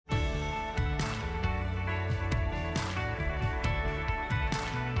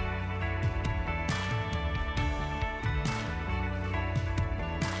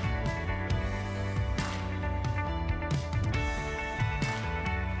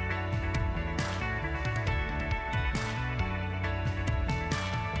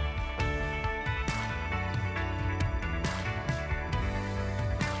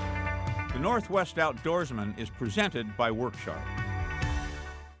Northwest Outdoorsman is presented by Worksharp.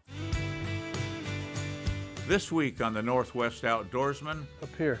 This week on the Northwest Outdoorsman, Up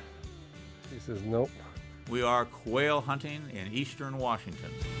here. He says nope. we are quail hunting in eastern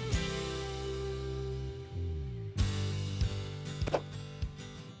Washington.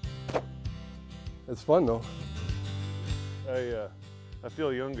 It's fun though. I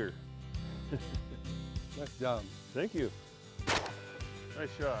feel younger. Nice job. Thank you. Nice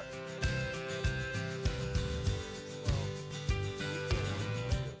shot.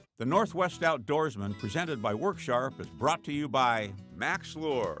 The Northwest Outdoorsman, presented by Worksharp, is brought to you by Max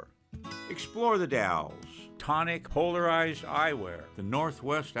Lure. Explore the Dalles. Tonic Polarized Eyewear. The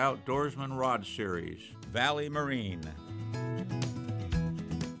Northwest Outdoorsman Rod Series. Valley Marine.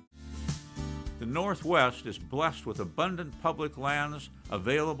 The Northwest is blessed with abundant public lands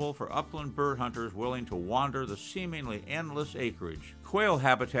available for upland bird hunters willing to wander the seemingly endless acreage. Quail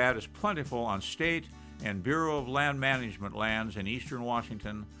habitat is plentiful on state and Bureau of Land Management lands in eastern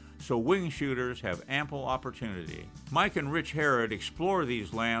Washington, so wing shooters have ample opportunity. Mike and Rich Harrod explore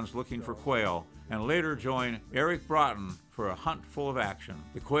these lands looking for quail and later join Eric Braaten for a hunt full of action.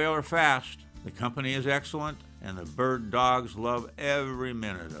 The quail are fast, the company is excellent, and the bird dogs love every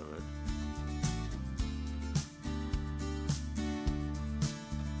minute of it.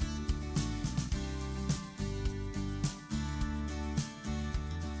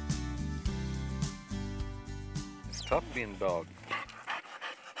 It's tough being a dog.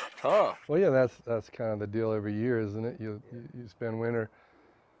 Tough. Well, yeah, that's kind of the deal every year, isn't it? You spend winter,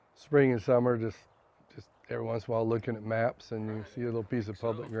 spring and summer just every once in a while looking at maps, and you see a little piece of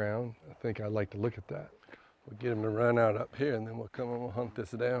public ground. I think I'd like to look at that. We'll get them to run out up here, and then we'll come and we'll hunt this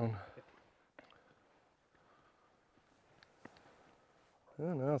down.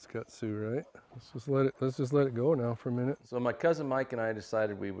 Yeah, now it's got Sue, right? Let's just let it go now for a minute. So my cousin Mike and I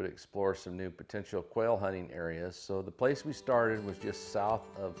decided we would explore some new potential quail hunting areas. So the place we started was just south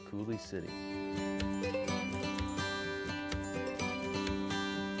of Coulee City.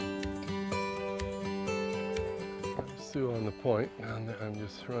 Sue on the point down there. I'm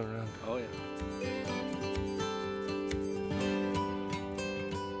just running around. Oh yeah.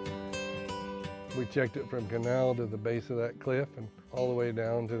 We checked it from canal to the base of that cliff and all the way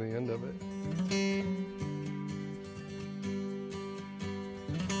down to the end of it.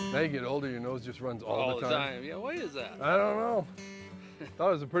 Now you get older, your nose just runs all the time. Yeah, why is that? I don't know.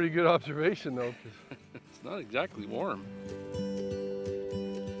 Thought it was a pretty good observation though. It's not exactly warm.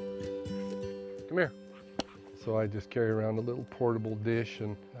 Come here. So I just carry around a little portable dish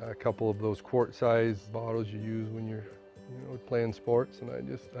and a couple of those quart-sized bottles you use when you're playing sports, and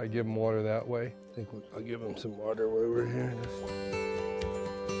I give them water that way. I think I'll give them some water while we're here.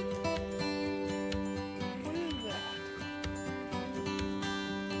 What is that?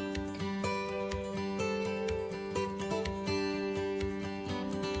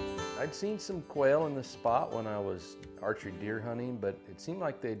 I'd seen some quail in this spot when I was archery deer hunting, but it seemed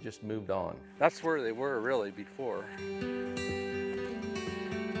like they'd just moved on. That's where they were really before.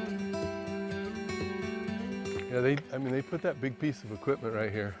 Yeah, they put that big piece of equipment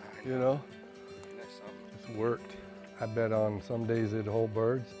right here, you know? It's worked. I bet on some days it'd hold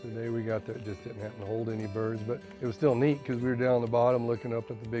birds. The day we got there, it just didn't happen to hold any birds, but it was still neat because we were down the bottom looking up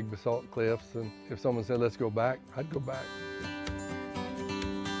at the big basalt cliffs, and if someone said, let's go back, I'd go back.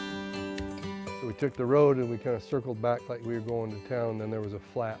 So we took the road and we kind of circled back like we were going to town, then there was a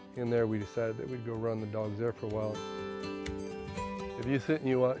flat. In there, we decided that we'd go run the dogs there for a while. If you sit and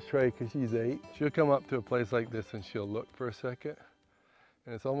you watch Trey, because she's 8, she'll come up to a place like this and she'll look for a second.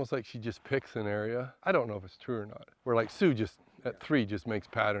 And it's almost like she just picks an area. I don't know if it's true or not. Where like Sue just, at 3, just makes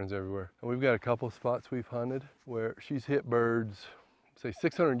patterns everywhere. And we've got a couple of spots we've hunted where she's hit birds, say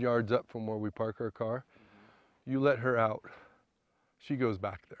 600 yards up from where we park our car. You let her out, she goes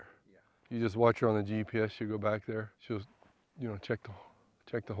back there. You just watch her on the GPS, she'll go back there. She'll, check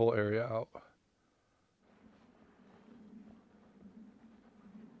the whole area out.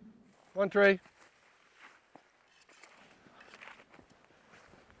 Come on, Trey.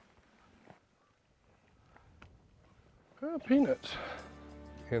 Oh, peanuts.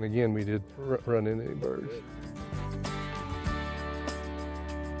 And again, we did run into any birds.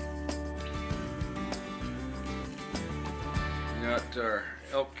 We got our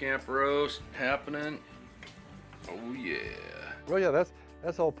elk camp roast happening. Oh yeah. Oh yeah, that's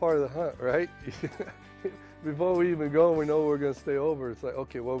all part of the hunt, right? Before we even go, we know we're gonna stay over. It's like,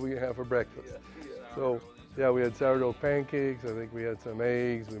 okay, what are we gonna have for breakfast? So, yeah, we had sourdough pancakes. I think we had some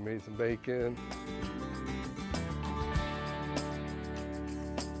eggs. We made some bacon.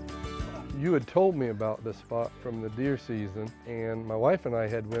 You had told me about this spot from the deer season, and my wife and I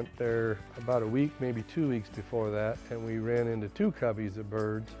had went there about a week, maybe 2 weeks before that, and we ran into 2 coveys of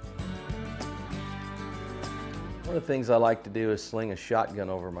birds. One of the things I like to do is sling a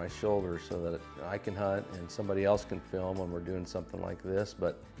shotgun over my shoulder so that I can hunt and somebody else can film when we're doing something like this.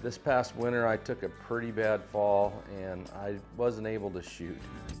 But this past winter I took a pretty bad fall and I wasn't able to shoot.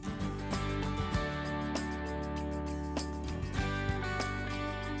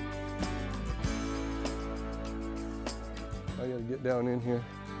 I gotta get down in here.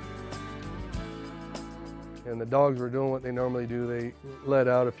 And the dogs were doing what they normally do. They let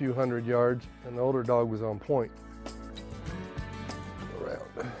out a few hundred yards, and the older dog was on point. Go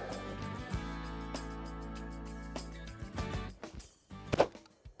around.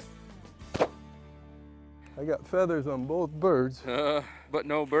 I got feathers on both birds. But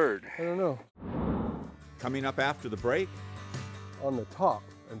no bird. I don't know. Coming up after the break, On the top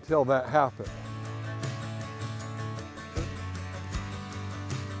until that happened.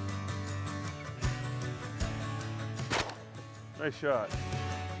 Nice shot.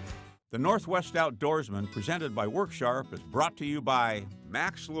 the Northwest Outdoorsman, presented by Worksharp, is brought to you by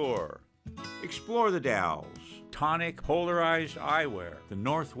Max Lure. Explore the Dalles, Tonic Polarized Eyewear, the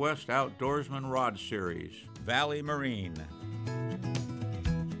Northwest Outdoorsman Rod Series, Valley Marine.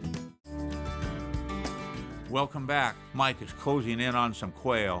 Welcome back. Mike is closing in on some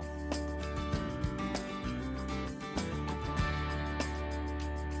quail.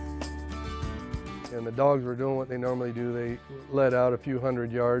 And the dogs were doing what they normally do. They let out a few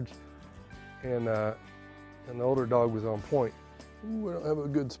hundred yards, and the older dog was on point. Ooh, I don't have a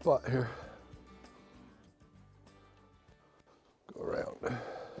good spot here. Go around.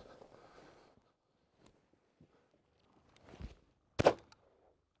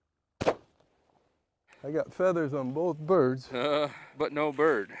 I got feathers on both birds. But no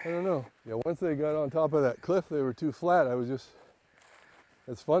bird. I don't know. Yeah, once they got on top of that cliff, they were too flat.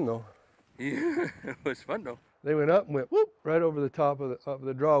 It's fun though. Yeah, it was fun though. They went up and went whoop right over the top of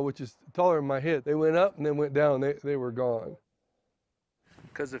the draw, which is taller than my head. They went up and then went down. They were gone.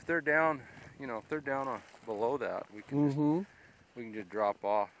 Because if they're down, if they're down below that, we can just drop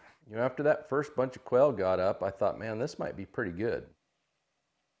off. After that first bunch of quail got up, I thought, man, this might be pretty good.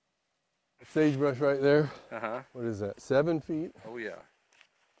 Sagebrush right there. Uh-huh. What is that, 7 feet? Oh yeah.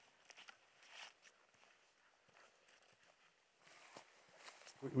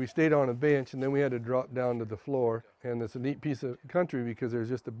 We stayed on a bench and then we had to drop down to the floor. And it's a neat piece of country because there's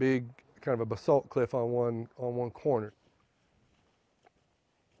just a big kind of a basalt cliff on one corner.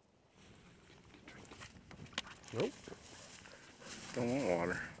 Nope. Don't want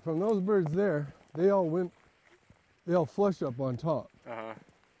water. From those birds there, they all flushed up on top. Uh-huh.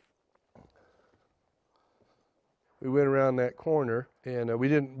 We went around that corner and we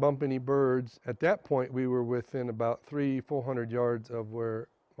didn't bump any birds. At that point, we were within about 300-400 yards of where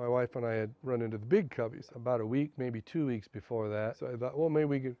my wife and I had run into the big coveys about a week, maybe 2 weeks before that. So I thought, well, maybe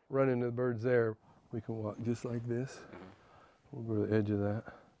we could run into the birds there. We can walk just like this. We'll go to the edge of that.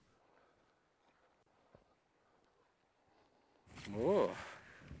 Whoa,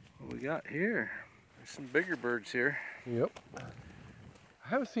 what we got here? There's some bigger birds here. Yep. I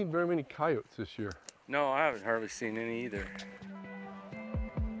haven't seen very many coyotes this year. No, I haven't hardly seen any either.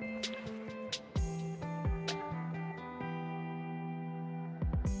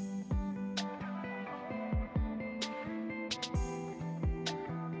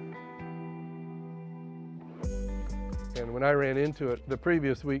 And when I ran into it the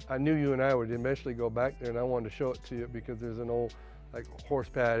previous week, I knew you and I would eventually go back there, and I wanted to show it to you because there's an old horse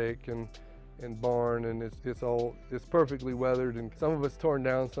paddock and barn, and it's perfectly weathered, and some of it's torn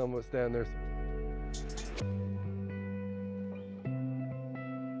down, some of it's down there.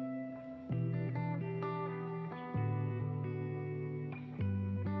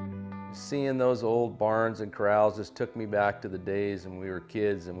 Seeing those old barns and corrals just took me back to the days when we were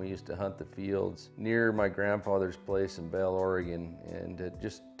kids and we used to hunt the fields near my grandfather's place in Bell, Oregon, and it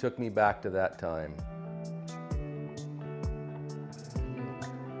just took me back to that time.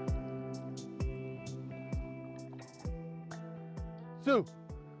 Sue,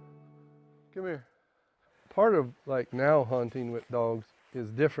 come here. Part of now hunting with dogs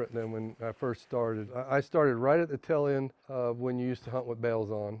is different than when I first started. I started right at the tail end of when you used to hunt with bells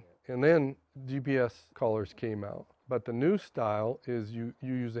on. And then GPS collars came out. But the new style is you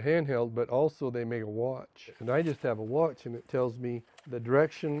use a handheld, but also they make a watch. And I just have a watch and it tells me the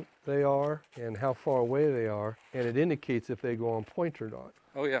direction they are and how far away they are. And it indicates if they go on point or not.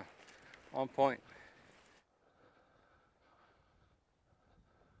 Oh yeah, on point.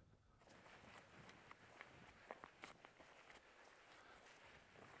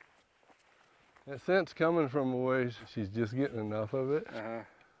 That scent's coming from a ways. She's just getting enough of it. Uh-huh.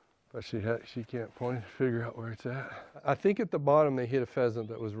 But she can't point and figure out where it's at. I think at the bottom they hit a pheasant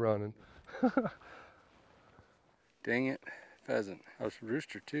that was running. Dang it, pheasant. That was a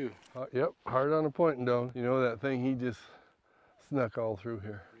rooster too. Yep, hard on the pointing dog. You know that thing, he just snuck all through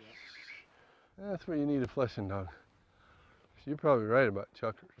here. That's where you need a fleshing dog. You're probably right about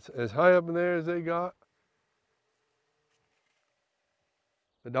chuckers. As high up in there as they got,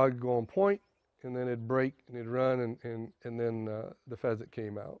 the dog would go on point, and then it'd break and it'd run, and then the pheasant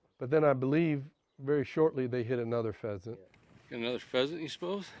came out. But then I believe very shortly they hit another pheasant. Got another pheasant, you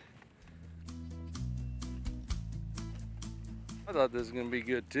suppose? I thought this was gonna be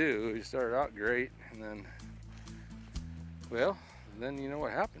good too. We started out great, and then, well, then you know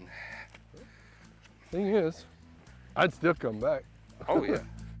what happened. Thing is, I'd still come back. Oh yeah.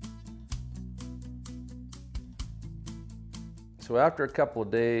 So after a couple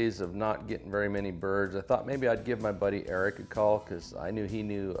of days of not getting very many birds, I thought maybe I'd give my buddy Eric a call because I knew he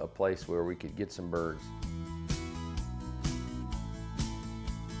knew a place where we could get some birds.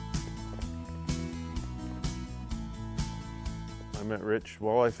 I met Rich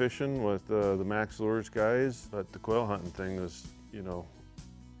walleye fishing with the Max Lures guys, but the quail hunting thing is, you know,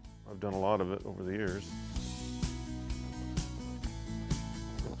 I've done a lot of it over the years.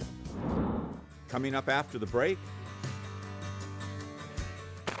 Coming up after the break,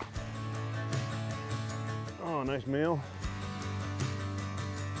 Oh, nice meal.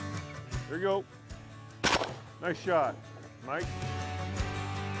 There you go. Nice shot, Mike.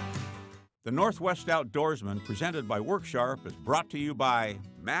 the Northwest Outdoorsman, presented by Worksharp, is brought to you by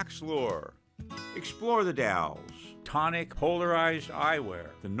Max Lure. Explore the Dalles, Tonic Polarized Eyewear,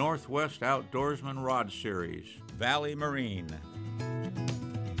 the Northwest Outdoorsman Rod Series, Valley Marine.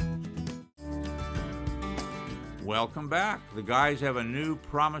 Welcome back. The guys have a new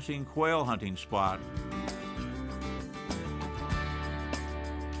promising quail hunting spot.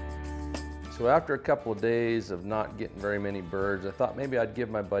 So after a couple of days of not getting very many birds, I thought maybe I'd give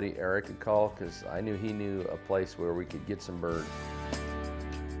my buddy Eric a call because I knew he knew a place where we could get some birds.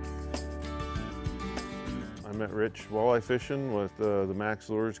 I met Rich walleye fishing with the Max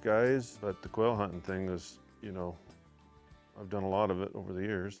Lures guys, but the quail hunting thing is, you know, I've done a lot of it over the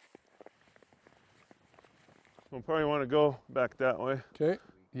years. We'll probably want to go back that way. Okay.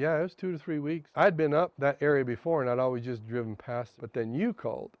 Yeah, it was 2 to 3 weeks. I'd been up that area before and I'd always just driven past it. But then you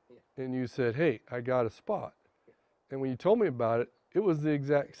called and you said, hey, I got a spot. And when you told me about it, it was the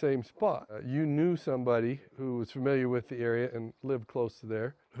exact same spot. You knew somebody who was familiar with the area and lived close to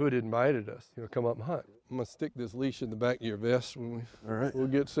there who had invited us, you know, come up and hunt. I'm gonna stick this leash in the back of your vest when All right. we'll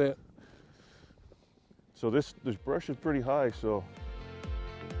get set. So this brush is pretty high, so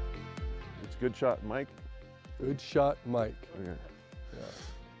it's a good shot, Mike. Good shot, Mike. Okay. Yeah.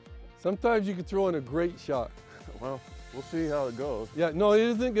 Sometimes you can throw in a great shot. Well, we'll see how it goes. Yeah, no, it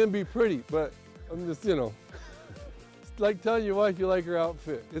isn't gonna be pretty, but I'm just, you know, it's like telling your wife you like her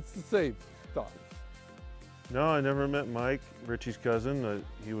outfit. It's the same thought. No, I never met Mike, Richie's cousin.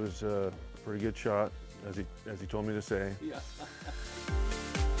 He was a pretty good shot, as he told me to say. Yeah.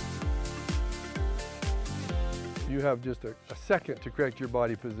 You have just a second to correct your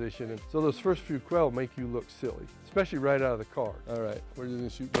body position. And so those first few quail make you look silly, especially right out of the car. All right, we're just gonna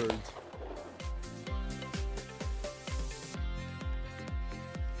shoot birds.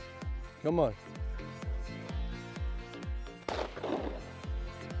 Come on.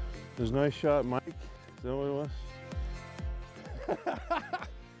 It was a nice shot, Mike. Is that what it was?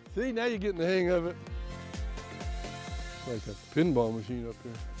 See, now you're getting the hang of it. It's like a pinball machine up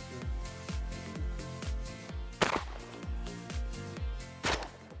there.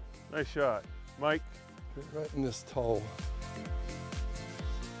 Nice shot, Mike. Right in this tall.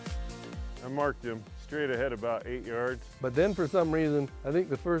 I marked him straight ahead about 8 yards. But then for some reason, I think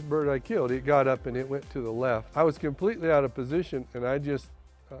the first bird I killed, it got up and it went to the left. I was completely out of position and I just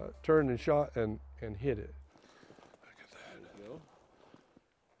turned and shot and hit it. Look at that. There you go.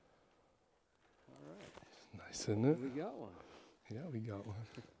 All right. Nice, isn't it? We got one. Yeah, we got one.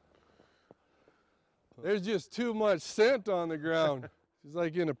 There's just too much scent on the ground. She's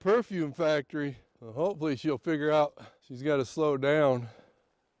like in a perfume factory. Well, hopefully she'll figure out she's got to slow down.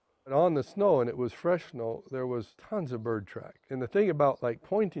 And on the snow, and it was fresh snow, there was tons of bird track. And the thing about like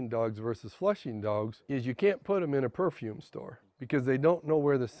pointing dogs versus flushing dogs is you can't put them in a perfume store because they don't know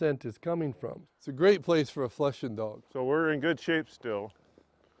where the scent is coming from. It's a great place for a flushing dog. So we're in good shape still.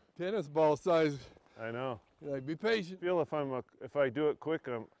 Tennis ball size. I know. You're like, be patient. I feel if I do it quick,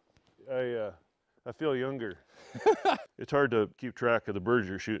 I feel younger. It's hard to keep track of the birds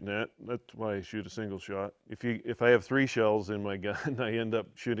you're shooting at. That's why I shoot a single shot. If I have 3 shells in my gun, I end up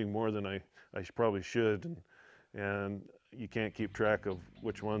shooting more than I I probably should, and you can't keep track of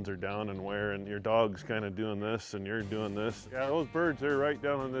which ones are down and where, and your dog's kind of doing this and you're doing this. Yeah, those birds, they're right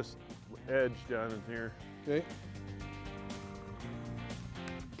down on this edge down in here. Okay.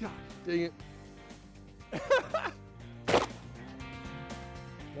 God dang it.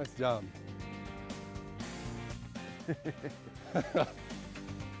 Nice job.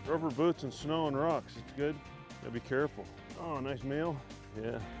 Rubber boots and snow and rocks, it's good. Gotta be careful. Oh, nice meal.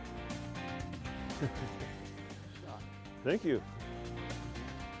 Yeah. Thank you.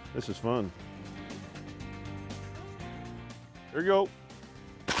 This is fun. There you go.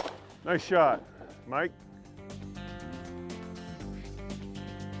 Nice shot, Mike.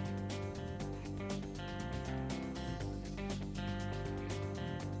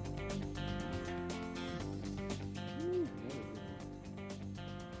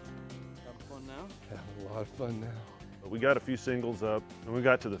 Having fun now? Having a lot of fun now. We got a few singles up, and we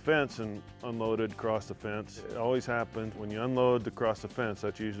got to the fence and unloaded across the fence. It always happens when you unload across the fence,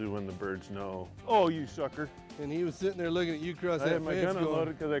 that's usually when the birds know. Oh, you sucker. And he was sitting there looking at you cross I that had my fence gun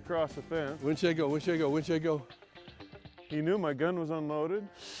unloaded because I crossed the fence. When should I go? When should I go? When should I go? He knew my gun was unloaded.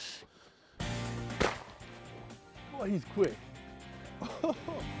 Oh, he's quick. All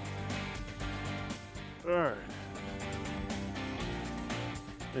right.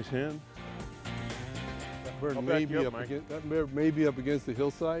 Nice hand. That bird I'll may back be you up, up Mike. against, that bird may be up against the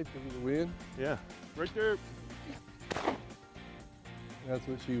hillside because of the wind. Yeah, right there. That's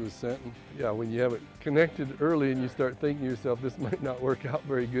what she was scenting. Yeah, when you have it connected early and you start thinking to yourself, this might not work out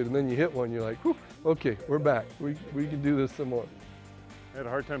very good, and then you hit one, you're like, whew, okay, we're back. We can do this some more. I had a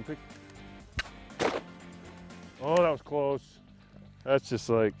hard time picking. Oh, that was close. That's just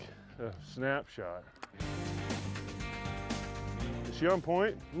like a snapshot. Is she on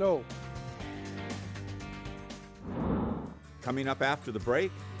point? No. Coming up after the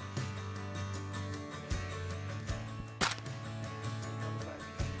break,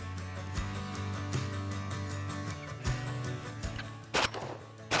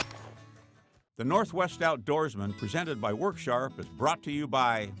 the Northwest Outdoorsman, presented by Worksharp, is brought to you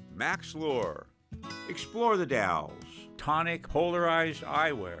by Max Lure. Explore the Dalles, Tonic Polarized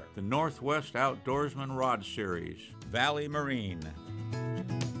Eyewear, the Northwest Outdoorsman Rod Series, Valley Marine.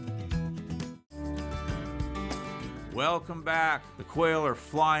 Welcome back. The quail are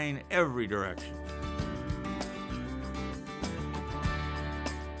flying every direction.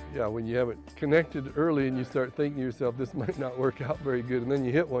 Yeah, when you have it connected early and you start thinking to yourself, this might not work out very good, and then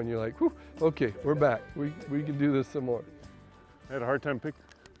you hit one, you're like, whew, okay, we're back. We can do this some more. I had a hard time picking.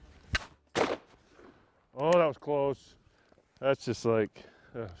 Oh, that was close. That's just like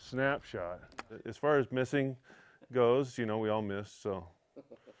a snapshot. As far as missing goes, you know, we all miss, so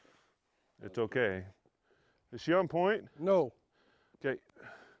it's okay. Is she on point? No. Okay.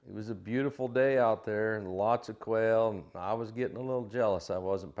 It was a beautiful day out there and lots of quail, and I was getting a little jealous I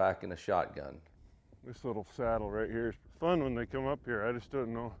wasn't packing a shotgun. This little saddle right here is fun when they come up here. I just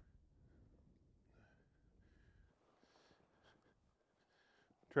don't know.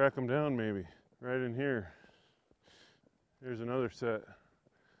 Track them down maybe, right in here. There's another set.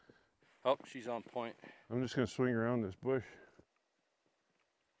 Oh, she's on point. I'm just gonna swing around this bush.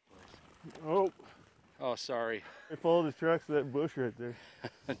 Oh, Oh, sorry. I followed the tracks of that bush right there.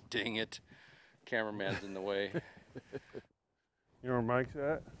 Dang it. Cameraman's in the way. You know where Mike's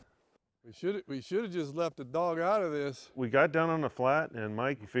at? We should have just left the dog out of this. We got down on the flat, and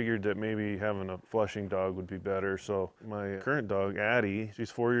Mike figured that maybe having a flushing dog would be better. So my current dog, Addie,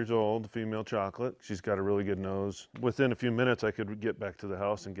 she's 4 years old, female chocolate. She's got a really good nose. Within a few minutes, I could get back to the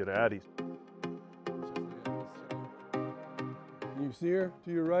house and get Addie. Can you see her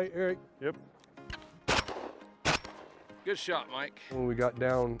to your right, Eric? Yep. Good shot, Mike. When we got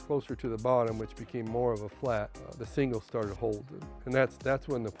down closer to the bottom, which became more of a flat, the single started holding. And that's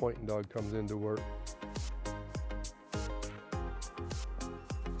when the pointing dog comes into work.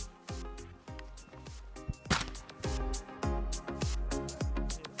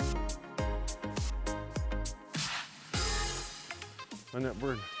 Find that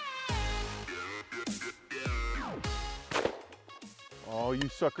bird. Oh, you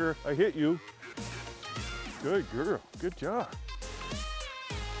sucker. I hit you. Good girl. Good job.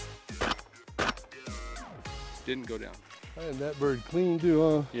 Didn't go down. And that bird clean too,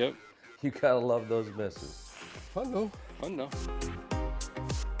 huh? Yep. You gotta love those misses. Fun though. Fun though.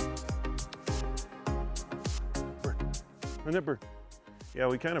 Find that bird. Yeah,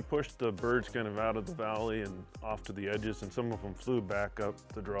 we kind of pushed the birds kind of out of the valley and off to the edges, and some of them flew back up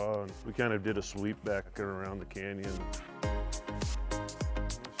the draw, and we kind of did a sweep back around the canyon.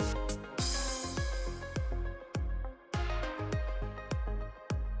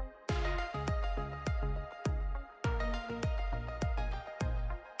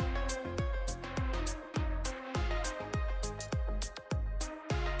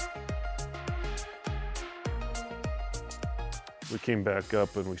 we came back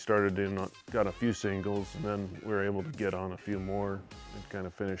up and we started in, got a few singles, and then we were able to get on a few more and kind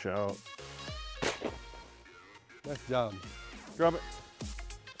of finish out. Nice job. Drop it.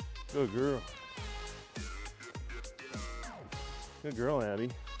 Good girl. Good girl,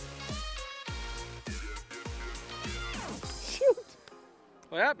 Addie. Shoot!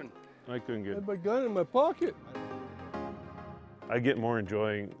 What happened? I couldn't I get. had my gun in my pocket. I get more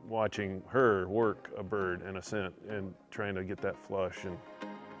enjoying watching her work a bird and a scent and trying to get that flush. And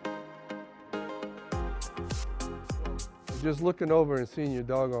Just looking over and seeing your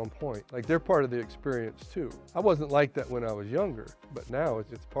dog on point. Like, they're part of the experience too. I wasn't like that when I was younger, but now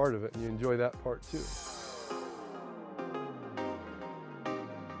it's part of it and you enjoy that part too.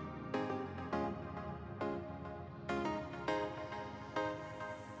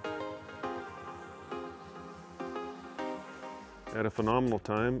 had a phenomenal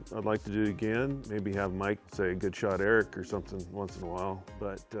time. I'd like to do it again. Maybe have Mike say good shot Eric or something once in a while.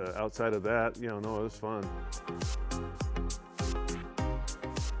 But outside of that, no, it was fun.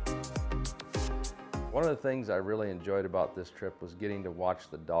 One of the things I really enjoyed about this trip was getting to watch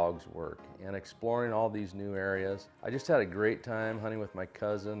the dogs work and exploring all these new areas. I just had a great time hunting with my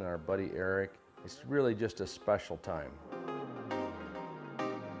cousin and our buddy Eric. It's really just a special time.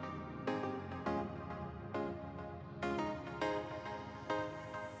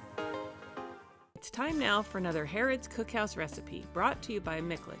 It's time now for another Harrod's Cookhouse recipe brought to you by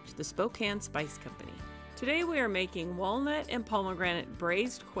Micklich, the Spokane Spice Company. Today we are making walnut and pomegranate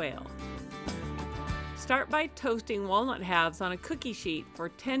braised quail. Start by toasting walnut halves on a cookie sheet for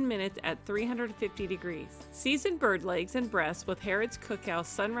 10 minutes at 350 degrees. Season bird legs and breasts with Harrod's Cookhouse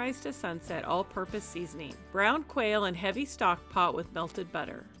Sunrise to Sunset all-purpose seasoning. Browned quail in heavy stock pot with melted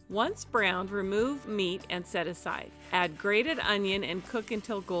butter. Once browned, remove meat and set aside. Add grated onion and cook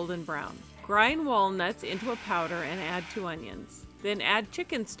until golden brown. Grind walnuts into a powder and add 2 onions. Then add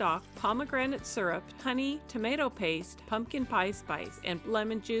chicken stock, pomegranate syrup, honey, tomato paste, pumpkin pie spice, and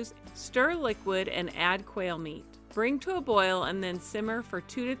lemon juice. Stir liquid and add quail meat. Bring to a boil and then simmer for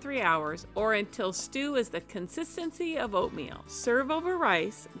 2 to 3 hours or until stew is the consistency of oatmeal. Serve over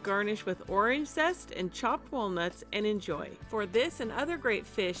rice, garnish with orange zest and chopped walnuts, and enjoy. For this and other great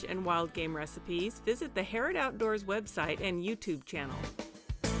fish and wild game recipes, visit the Harrod Outdoors website and YouTube channel.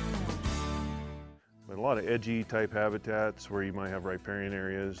 But a lot of edgy type habitats where you might have riparian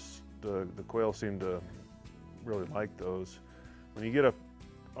areas, the quail seem to really like those. When you get up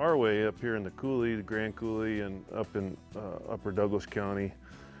our way up here in the coulee, the Grand Coulee, and up in upper Douglas County,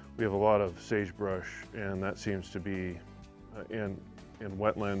 we have a lot of sagebrush, and that seems to be in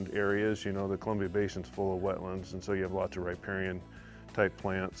wetland areas. You know, the Columbia Basin's full of wetlands, and so you have lots of riparian type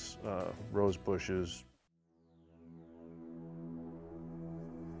plants, rose bushes,